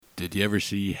Did you ever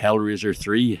see Hellraiser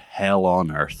 3, Hell on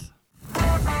Earth?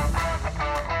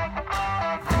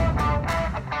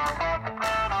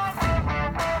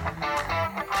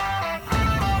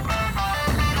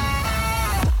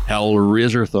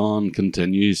 Hellraiser-thon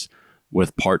continues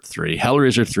with part 3.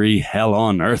 Hellraiser 3, Hell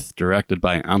on Earth, directed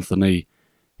by Anthony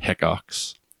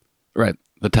Hickox. Right,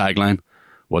 the tagline,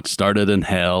 what started in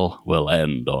hell will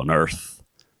end on Earth.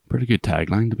 Pretty good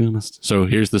tagline, to be honest. So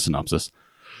here's the synopsis.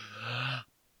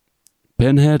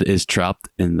 Pinhead is trapped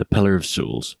in the Pillar of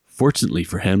Souls. Fortunately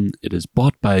for him, it is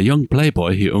bought by a young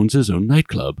playboy who owns his own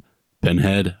nightclub.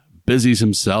 Pinhead busies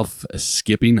himself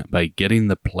escaping by getting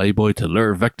the playboy to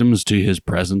lure victims to his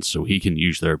presence so he can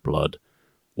use their blood.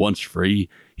 Once free,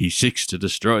 he seeks to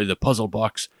destroy the puzzle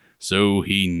box so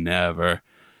he never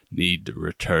need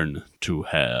return to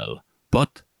hell.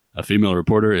 But a female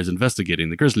reporter is investigating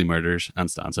the grisly murders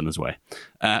and stands in his way.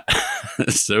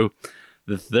 So,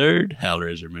 the third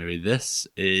Hellraiser movie, this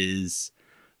is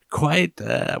quite,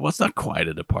 well, it's not quite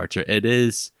a departure. It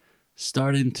is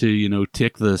starting to,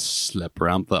 take the slip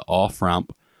ramp, the off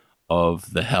ramp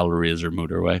of the Hellraiser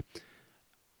motorway.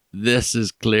 This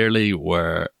is clearly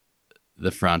where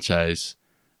the franchise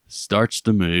starts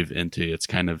to move into its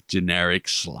kind of generic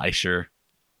slasher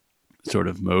sort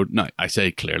of mode. Now, I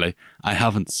say clearly, I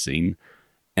haven't seen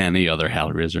any other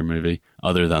Hellraiser movie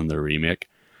other than the remake.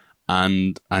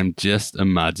 And I'm just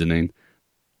imagining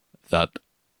that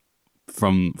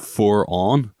from 4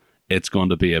 on, it's going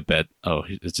to be a bit,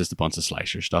 it's just a bunch of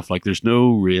slasher stuff. Like, there's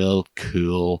no real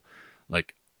cool,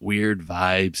 like, weird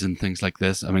vibes and things like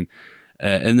this. I mean,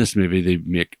 in this movie, they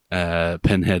make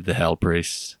Pinhead the Hell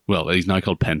Priest. Well, he's now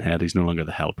called Pinhead. He's no longer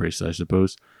the Hell Priest, I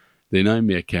suppose. They now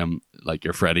make him like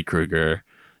your Freddy Krueger,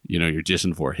 your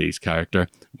Jason Voorhees character.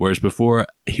 Whereas before,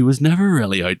 he was never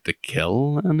really out to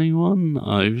kill anyone.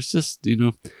 He was just, he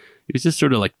was just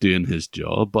sort of like doing his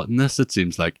job. But in this, it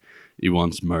seems like he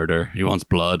wants murder, he wants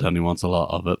blood, and he wants a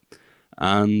lot of it.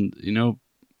 And,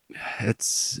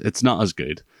 it's not as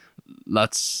good.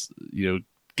 Let's,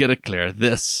 get it clear.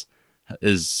 This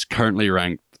is currently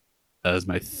ranked as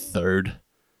my 3rd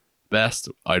best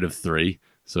out of 3.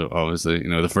 So obviously,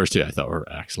 the first 2 I thought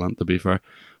were excellent, to be fair.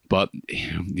 But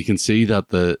you can see that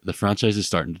the franchise is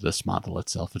starting to dismantle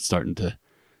itself. It's starting to,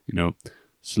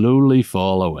 slowly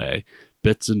fall away.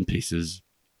 Bits and pieces.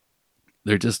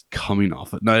 They're just coming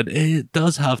off it. Now, it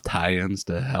does have tie-ins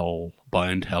to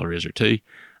Hellbound, Hellraiser 2.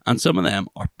 And some of them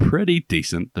are pretty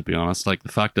decent, to be honest. Like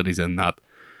the fact that he's in that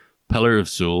Pillar of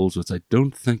Souls, which I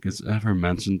don't think is ever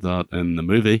mentioned that in the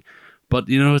movie. But,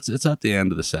 it's at the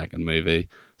end of the second movie.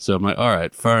 So I'm like, all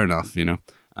right, fair enough,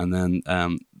 And then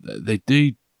they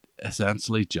do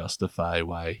essentially justify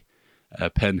why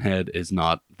Pinhead is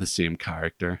not the same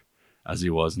character as he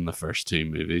was in the first 2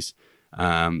 movies.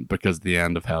 Because at the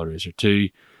end of Hellraiser 2,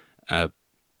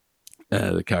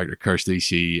 the character Kirsty,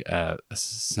 she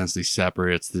essentially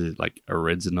separates the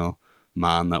original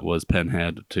man that was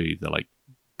Pinhead to the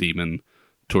demon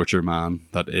torture man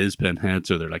that is Pinhead.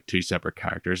 So they're 2 separate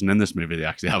characters. And in this movie, they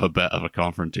actually have a bit of a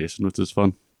confrontation, which is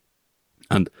fun.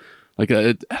 And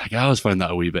I always find that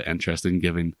a wee bit interesting,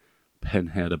 giving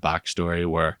Pinhead a backstory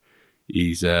where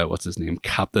he's what's his name,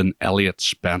 Captain Elliot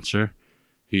Spencer,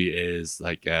 who is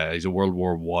he's a World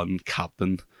War I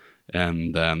captain,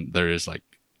 and there is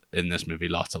in this movie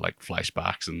lots of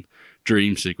flashbacks and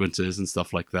dream sequences and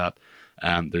stuff like that.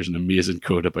 There's an amazing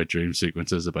quote about dream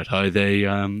sequences about how they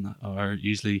are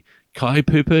usually cow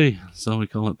poo-poo, so we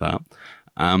call it that.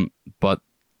 But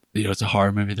it's a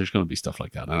horror movie. There's going to be stuff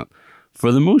like that in it.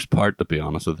 For the most part, to be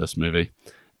honest with this movie,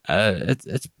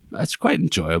 it's quite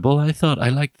enjoyable. I thought I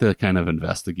liked the kind of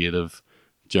investigative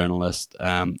journalist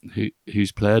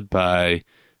who's played by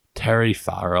Terry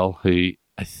Farrell, who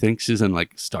I think she's in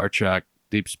Star Trek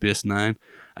Deep Space Nine.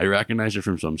 I recognize her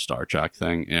from some Star Trek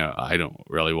thing. I don't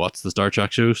really watch the Star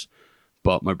Trek shows,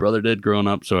 but my brother did growing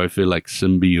up, so I feel like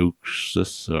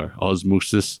symbiosis or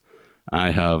osmosis.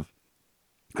 I've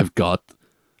got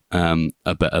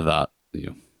a bit of that,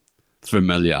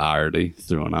 familiarity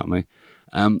thrown at me.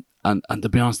 And to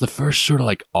be honest, the first sort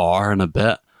of hour and a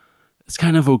bit, it's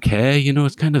kind of okay,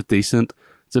 it's kind of decent.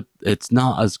 It's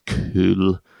not as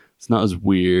cool, it's not as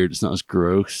weird, it's not as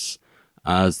gross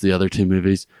as the other 2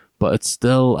 movies, but it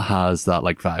still has that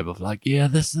vibe of yeah,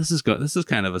 this is good. This is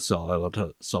kind of a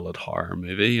solid horror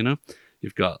movie.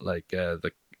 You've got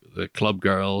the club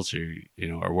girls who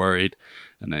are worried,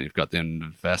 and then you've got the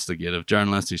investigative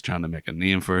journalist who's trying to make a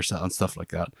name for herself and stuff like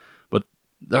that. But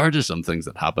there are just some things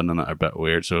that happen and are a bit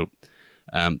weird. So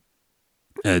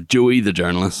Joey the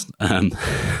journalist,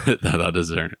 that is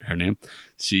her name,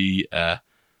 she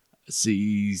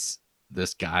sees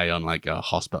this guy on like a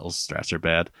hospital stretcher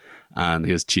bed, and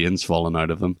his chains falling out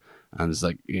of him, and it's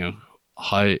like,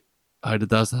 how how did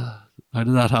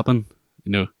that happen?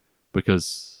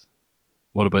 Because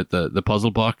what about the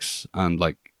puzzle box, and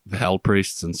like the hell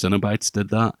priests and Cenobites did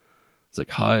that? It's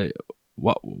like,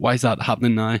 why is that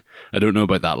happening now? I don't know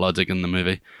about that logic in the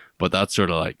movie, but that's sort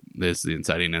of like this the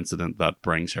inciting incident that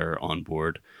brings her on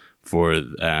board for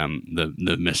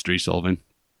the mystery solving.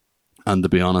 And to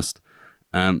be honest,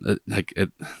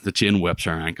 the chain whips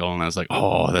her ankle, and I was like,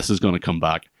 oh, this is going to come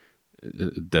back.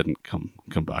 It didn't come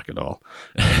back at all.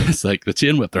 It's like the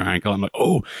chain whipped her ankle. I'm like,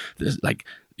 oh, this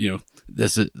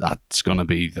that's going to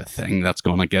be the thing that's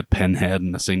going to get Pinhead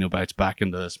and the Cenobites back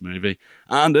into this movie,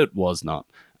 and it was not.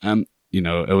 It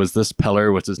was this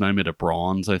pillar which is now made of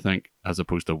bronze, I think, as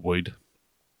opposed to wood.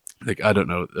 Like, I don't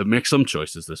know. It makes some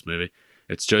choices, this movie.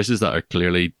 It's choices that are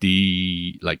clearly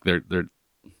they're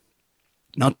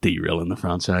not derailing the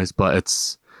franchise, but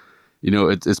it's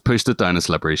pushed it down a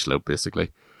slippery slope, basically.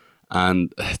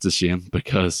 And it's a shame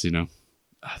because, the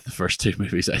first two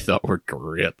movies I thought were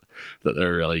great, that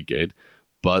they're really good.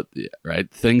 But, right,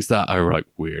 things that are like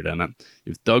weird in it.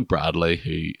 You've Doug Bradley,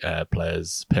 who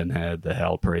plays Pinhead, the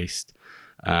Hell Priest,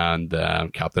 and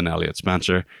Captain Elliot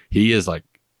Spencer. He is like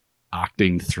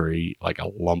acting through like a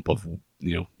lump of,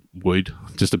 wood,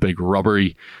 just a big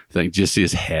rubbery thing. Just see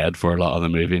his head for a lot of the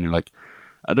movie, and you're like,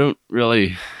 I don't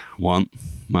really want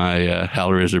my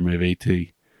Hellraiser movie to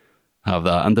have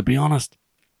that. And to be honest,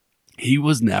 he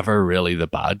was never really the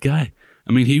bad guy.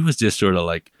 I mean, he was just sort of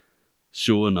like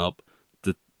showing up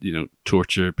to,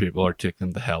 torture people or take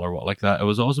them to hell or what like that. It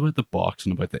was always about the box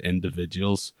and about the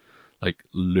individuals, like,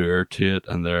 lure to it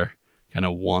and their kind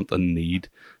of want and need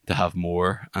to have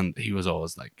more. And he was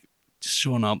always like just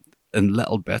showing up in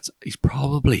little bits. He's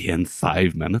probably in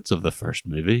 5 minutes of the first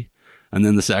movie. And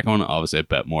then the second one, obviously a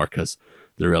bit more, because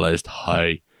they realised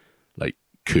how, like,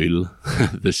 cool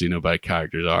the Cenobite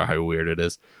characters are, how weird it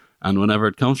is. And whenever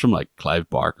it comes from, like, Clive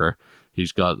Barker,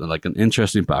 he's got, like, an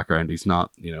interesting background. He's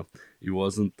not, he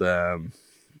wasn't the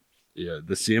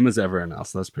same as everyone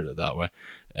else, let's put it that way.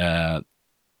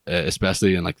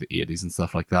 Especially in, like, the 80s and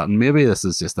stuff like that. And maybe this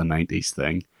is just a 90s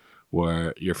thing,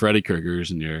 where your Freddy Kruegers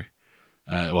and your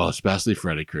especially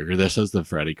Freddy Krueger. This has the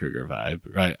Freddy Krueger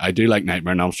vibe, right? I do like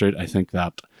Nightmare on Elm Street. I think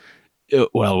that,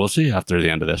 we'll see after the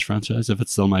end of this franchise if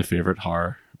it's still my favorite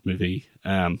horror movie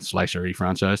slasher-y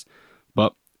franchise.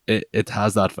 But it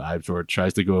has that vibe where it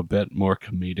tries to go a bit more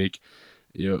comedic.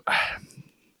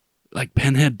 Like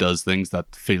Pinhead does things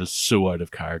that feel so out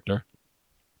of character.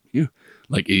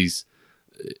 Like he's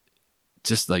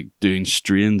just like doing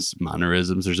strange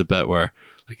mannerisms. There's a bit where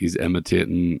like he's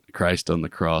imitating Christ on the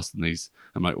cross, and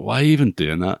I'm like, why even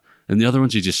doing that? And the other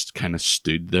ones, he just kind of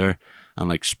stood there and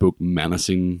like spoke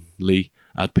menacingly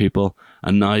at people.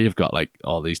 And now you've got like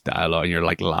all these dialogue, and you're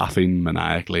like laughing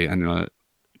maniacally, and you're like,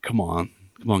 come on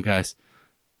guys.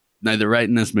 Now the writing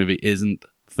in this movie isn't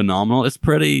phenomenal. It's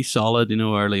pretty solid,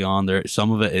 early on there.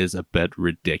 Some of it is a bit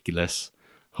ridiculous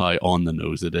how on the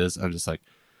nose it is. I'm just like,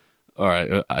 all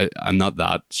right, I'm not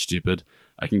that stupid.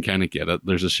 I can kind of get it.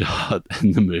 There's a shot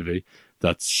in the movie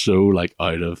that's so like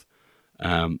out of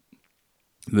the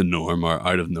norm or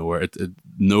out of nowhere.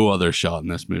 No other shot in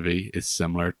this movie is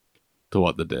similar to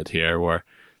what they did here, where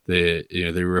they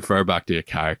refer back to a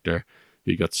character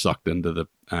who got sucked into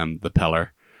the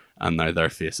pillar, and now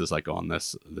their face is like on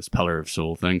this pillar of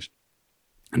soul things,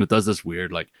 and it does this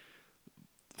weird like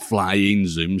flying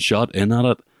zoom shot in at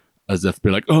it, as if be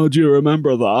like, oh, do you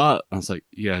remember that? And it's like,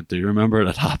 yeah, I do remember it.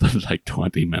 It happened like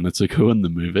 20 minutes ago in the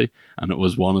movie, and it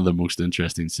was one of the most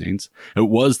interesting scenes. It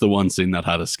was the one scene that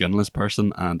had a skinless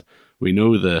person, and we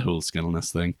know the whole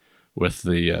skinless thing with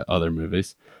the other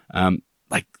movies.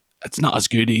 Like, it's not as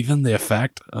good even, the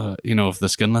effect, of the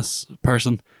skinless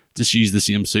person. Just use the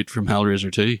same suit from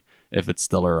Hellraiser 2, if it's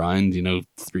still around,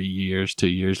 2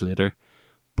 years later.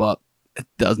 But it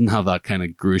doesn't have that kind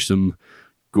of gruesome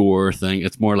gore thing.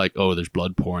 It's more like, oh, there's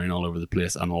blood pouring all over the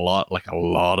place, and a lot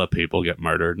of people get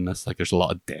murdered in this. Like, there's a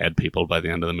lot of dead people by the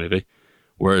end of the movie,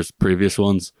 whereas previous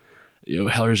ones,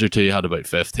 Hellraiser 2 had about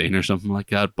 15 or something like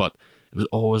that, but it was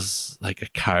always like a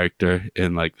character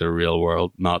in like the real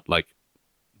world, not like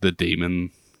the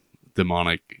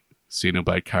demonic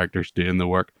Cenobite characters doing the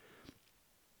work.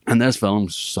 And this film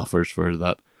suffers for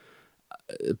that.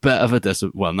 A bit of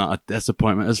not a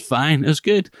disappointment. It's fine. It's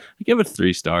good. I give it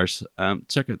 3 stars.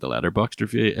 Check out the Letterboxd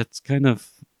review. It's kind of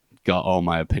got all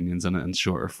my opinions in it in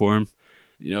shorter form.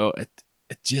 It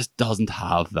just doesn't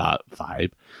have that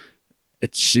vibe.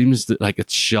 It seems that like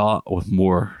it's shot with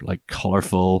more like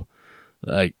colorful,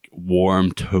 like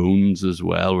warm tones as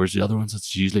well, whereas the other ones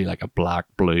it's usually like a black,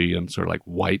 blue, and sort of like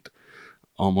white.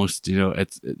 almost,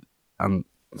 and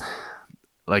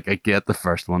like I get the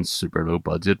first one's super low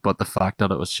budget, but the fact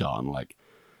that it was shot in like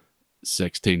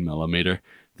 16 millimeter,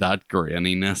 that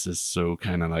graininess is so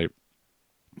kind of like,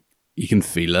 you can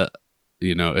feel it.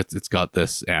 It's got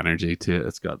this energy to it.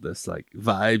 It's got this like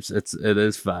vibes. It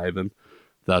is vibing.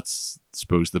 That's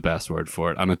suppose the best word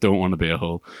for it. And I don't want to be a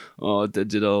whole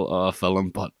digital film,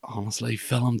 but honestly,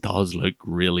 film does look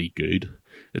really good.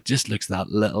 It just looks that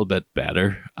little bit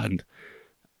better. And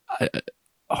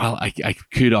I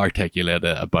could articulate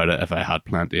it about it if I had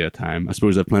plenty of time. I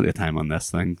suppose I have plenty of time on this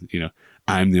thing.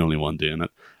 I'm the only one doing it.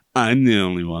 I'm the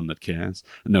only one that cares.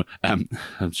 No, I'm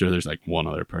sure there's like one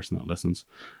other person that listens.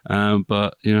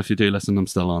 But if you do listen, I'm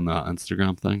still on that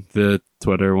Instagram thing. The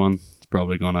Twitter one is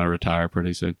probably going to retire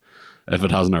pretty soon, if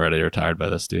it hasn't already retired by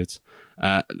this stage.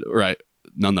 Right.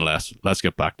 Nonetheless, let's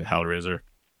get back to Hellraiser.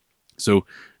 So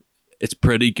it's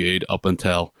pretty good up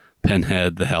until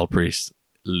Pinhead, the Hell Priest,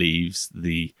 leaves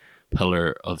the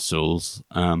Pillar of Souls,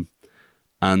 and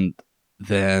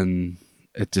then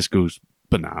it just goes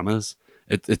bananas.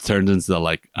 It turns into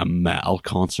like a metal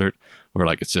concert where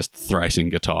like it's just thrashing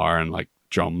guitar and like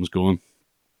drums going.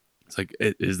 It's like,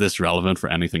 is this relevant for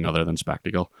anything other than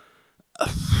spectacle?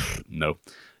 No,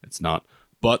 it's not.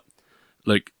 But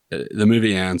like the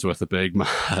movie ends with a big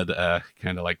mad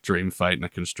kind of like dream fight in a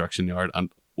construction yard, and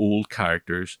older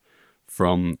characters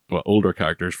from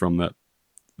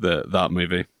that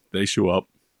movie, they show up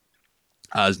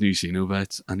as new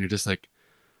Cenobites, and you're just like,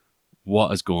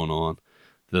 what is going on?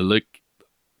 They look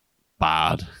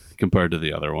bad compared to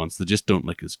the other ones. They just don't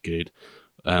look as good.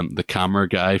 The camera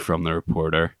guy from The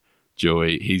Reporter,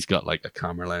 Joey, he's got like a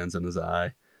camera lens in his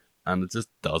eye, and it just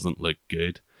doesn't look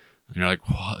good. And you're like,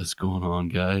 what is going on,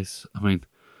 guys? I mean,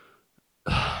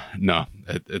 no,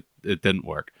 it didn't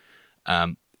work.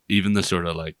 Even the sort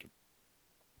of like,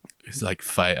 it's like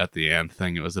fight at the end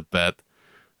thing, it was a bit,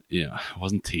 it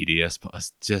wasn't tedious, but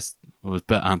it was a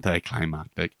bit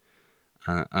anticlimactic.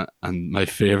 And my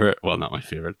favorite, well, not my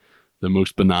favorite, the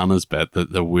most bananas bit,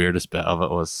 the weirdest bit of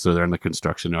it was, so they're in the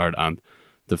construction yard, and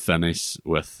the finish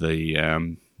with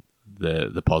the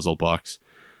puzzle box,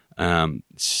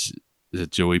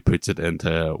 Joey puts it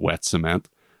into wet cement.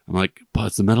 I'm like, but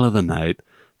it's the middle of the night,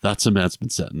 that cement's been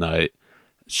sitting out,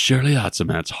 surely that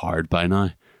cement's hard by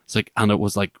now. It's like, and it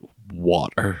was like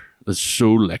water. It's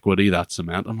so liquidy, that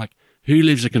cement. I'm like, who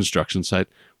leaves a construction site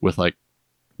with like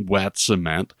wet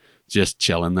cement just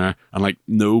chilling there, and like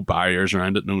no barriers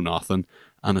around it, no nothing,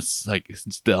 and it's like, it's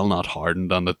still not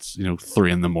hardened, and it's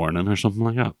 3 a.m. or something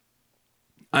like that.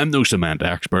 I'm no cement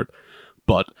expert,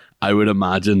 but I would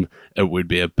imagine it would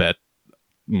be a bit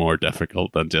more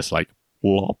difficult than just like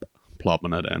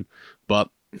plopping it in. But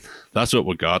that's what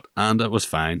we got, and it was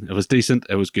fine. It was decent.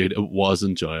 It was good. It was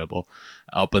enjoyable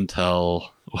up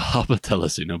until the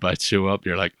Cenobites show up.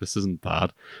 You're like, this isn't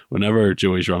bad. Whenever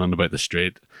Joey's running about the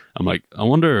street, I'm like, I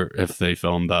wonder if they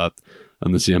filmed that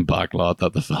on the same backlot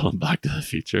that they filmed Back to the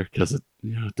Future, because it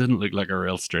didn't look like a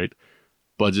real street.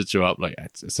 Budget show up, like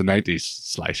it's a 90s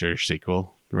slasher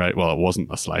sequel, right? Well, it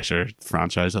wasn't a slasher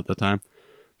franchise at the time.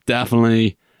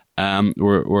 Definitely.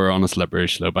 We're on a slippery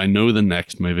slope. I know the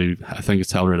next movie, I think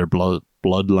it's Hellraiser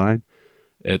Bloodline.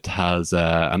 It has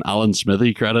an Alan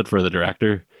Smithy credit for the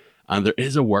director, and there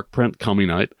is a work print coming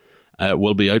out. It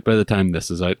will be out by the time this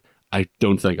is out. I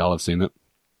don't think I'll have seen it.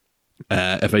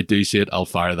 If I do see it, I'll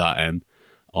fire that in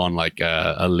on like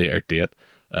a later date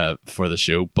for the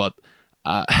show. But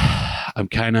I'm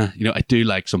kind of, I do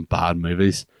like some bad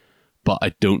movies, but I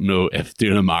don't know if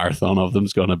doing a marathon of them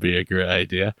is going to be a great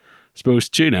idea. Suppose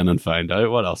tune in and find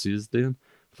out what else he's doing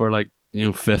for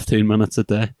 15 minutes a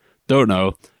day. Don't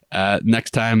know.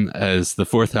 Next time is the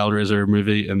 4th Hellraiser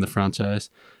movie in the franchise,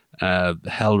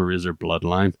 Hellraiser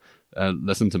Bloodline.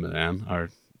 Listen to me then,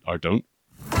 or don't.